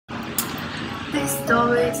This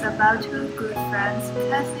story is about two good friends,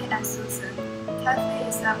 Kathy and Susan. Kathy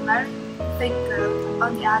is a very thin girl.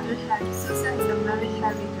 On the other hand, Susan is a very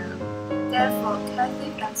heavy girl. Therefore,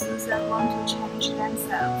 Kathy and Susan want to change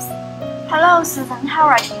themselves. Hello, Susan. How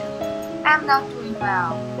are you? I'm not doing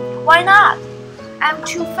well. Why not? I'm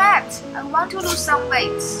too fat. I want to lose some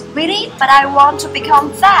weight. Really? But I want to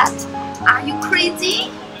become fat. Are you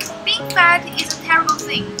crazy? Being fat is a terrible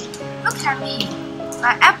thing. Look at me.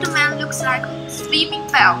 My abdomen looks like a sweeping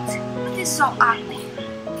belt. It is so ugly.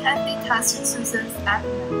 Kathy touched Susan's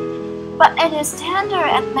abdomen. But it is tender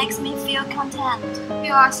and makes me feel content.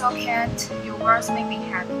 You are so kind. Your words make me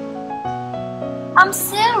happy. I'm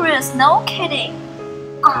serious, no kidding.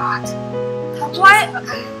 God, Why?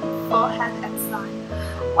 Forehead and sigh.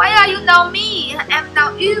 why are you not me and I'm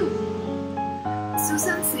not you?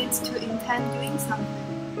 Susan seems to intend doing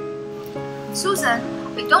something. Susan,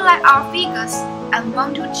 we don't like our figures and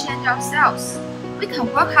want to change ourselves. We can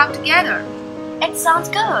work out together. It sounds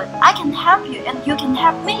good. I can help you and you can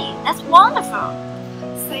help me. That's wonderful.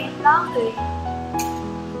 Say it loudly.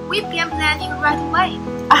 We began planning right away.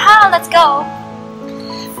 Aha, let's go.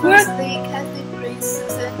 Firstly, Kathy brings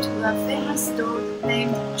Susan to a famous store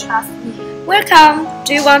named Trust Me. Welcome.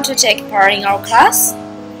 Do you want to take part in our class?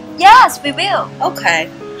 Yes, we will. Okay.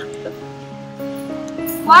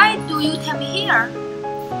 Why do you take me here?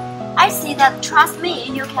 I see that trust me,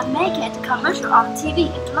 you can make it commercial on TV.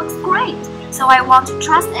 It looks great. So I want to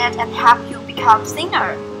trust it and help you become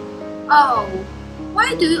singer. Oh,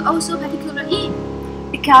 why do you also particular in?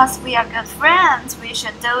 Because we are good friends, we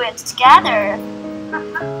should do it together.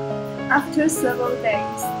 After several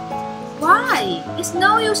days, Why? It's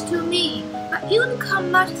no use to me, but you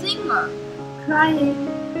become much singer. crying,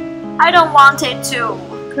 I don't want it to.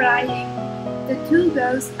 crying, the two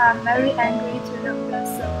girls are very angry to the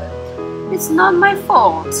servant. It's not my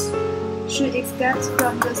fault. She escapes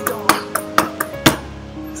from the store.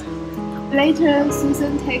 Later,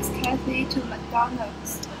 Susan takes Kathy to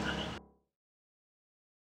McDonald's.